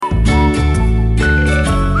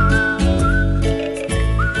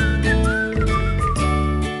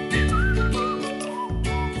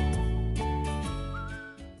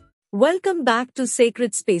Welcome back to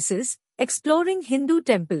Sacred Spaces, exploring Hindu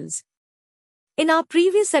temples. In our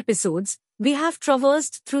previous episodes, we have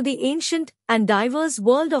traversed through the ancient and diverse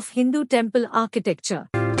world of Hindu temple architecture.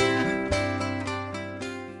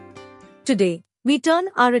 Today, we turn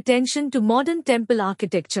our attention to modern temple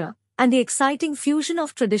architecture and the exciting fusion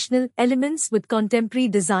of traditional elements with contemporary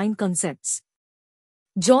design concepts.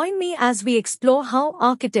 Join me as we explore how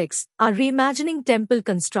architects are reimagining temple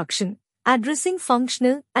construction, addressing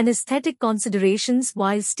functional and aesthetic considerations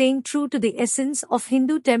while staying true to the essence of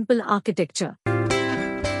Hindu temple architecture.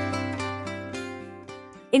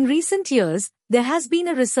 In recent years, there has been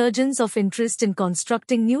a resurgence of interest in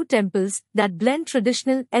constructing new temples that blend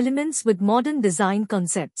traditional elements with modern design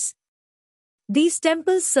concepts. These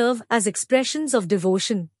temples serve as expressions of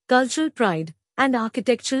devotion, cultural pride, and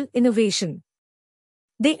architectural innovation.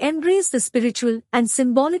 They embrace the spiritual and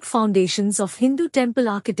symbolic foundations of Hindu temple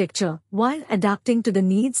architecture while adapting to the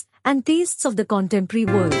needs and tastes of the contemporary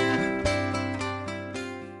world.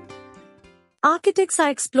 Architects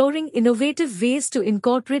are exploring innovative ways to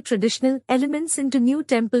incorporate traditional elements into new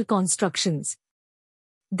temple constructions.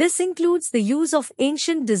 This includes the use of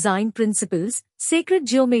ancient design principles, sacred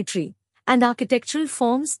geometry, and architectural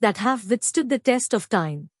forms that have withstood the test of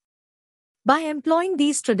time. By employing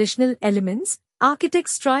these traditional elements,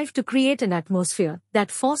 architects strive to create an atmosphere that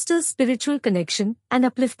fosters spiritual connection and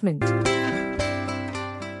upliftment.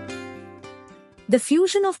 The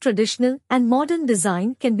fusion of traditional and modern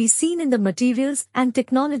design can be seen in the materials and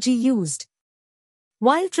technology used.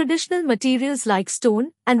 While traditional materials like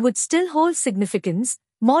stone and wood still hold significance,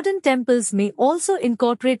 modern temples may also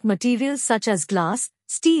incorporate materials such as glass,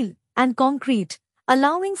 steel, and concrete,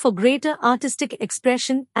 allowing for greater artistic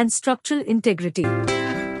expression and structural integrity.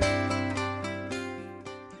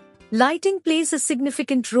 Lighting plays a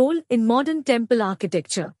significant role in modern temple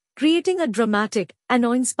architecture, creating a dramatic and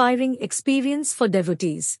awe-inspiring experience for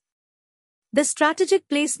devotees. The strategic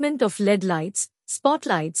placement of LED lights,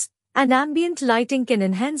 spotlights, and ambient lighting can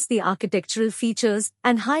enhance the architectural features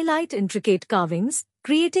and highlight intricate carvings,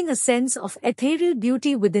 creating a sense of ethereal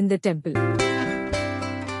beauty within the temple.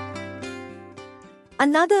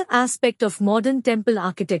 Another aspect of modern temple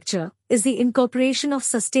architecture is the incorporation of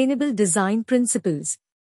sustainable design principles.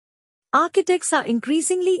 Architects are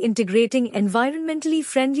increasingly integrating environmentally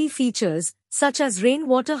friendly features such as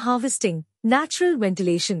rainwater harvesting, natural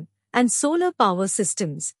ventilation, and solar power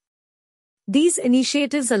systems. These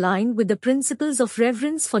initiatives align with the principles of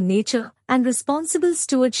reverence for nature and responsible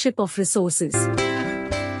stewardship of resources.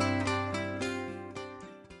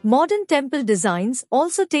 Modern temple designs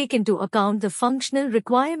also take into account the functional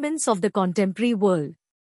requirements of the contemporary world.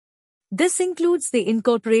 This includes the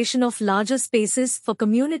incorporation of larger spaces for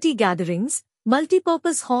community gatherings,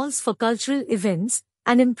 multipurpose halls for cultural events,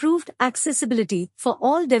 and improved accessibility for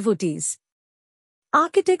all devotees.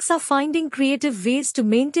 Architects are finding creative ways to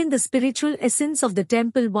maintain the spiritual essence of the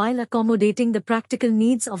temple while accommodating the practical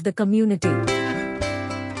needs of the community.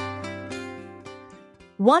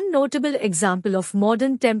 One notable example of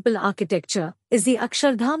modern temple architecture is the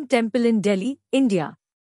Akshardham Temple in Delhi, India.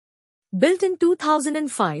 Built in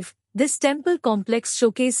 2005, this temple complex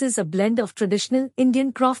showcases a blend of traditional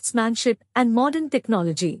Indian craftsmanship and modern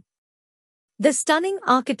technology. The stunning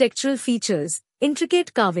architectural features,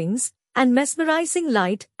 intricate carvings, and mesmerizing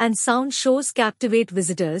light and sound shows captivate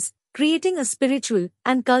visitors, creating a spiritual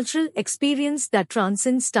and cultural experience that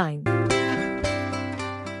transcends time.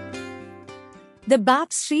 The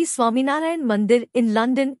Babs Sri Swaminarayan Mandir in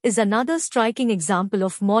London is another striking example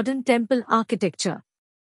of modern temple architecture.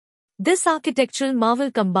 This architectural marvel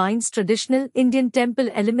combines traditional Indian temple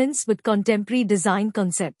elements with contemporary design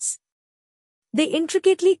concepts. The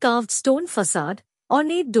intricately carved stone facade,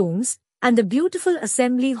 ornate domes, and the beautiful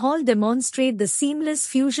assembly hall demonstrate the seamless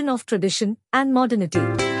fusion of tradition and modernity.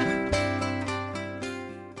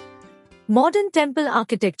 Modern temple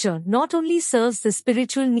architecture not only serves the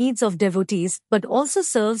spiritual needs of devotees but also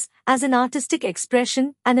serves as an artistic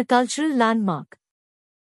expression and a cultural landmark.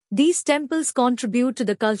 These temples contribute to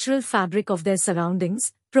the cultural fabric of their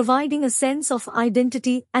surroundings, providing a sense of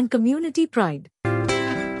identity and community pride.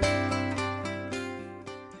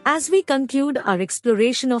 As we conclude our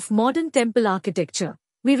exploration of modern temple architecture,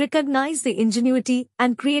 we recognize the ingenuity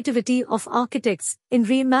and creativity of architects in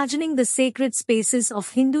reimagining the sacred spaces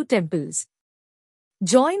of Hindu temples.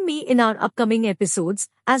 Join me in our upcoming episodes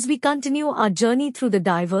as we continue our journey through the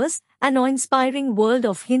diverse and awe-inspiring world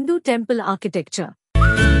of Hindu temple architecture.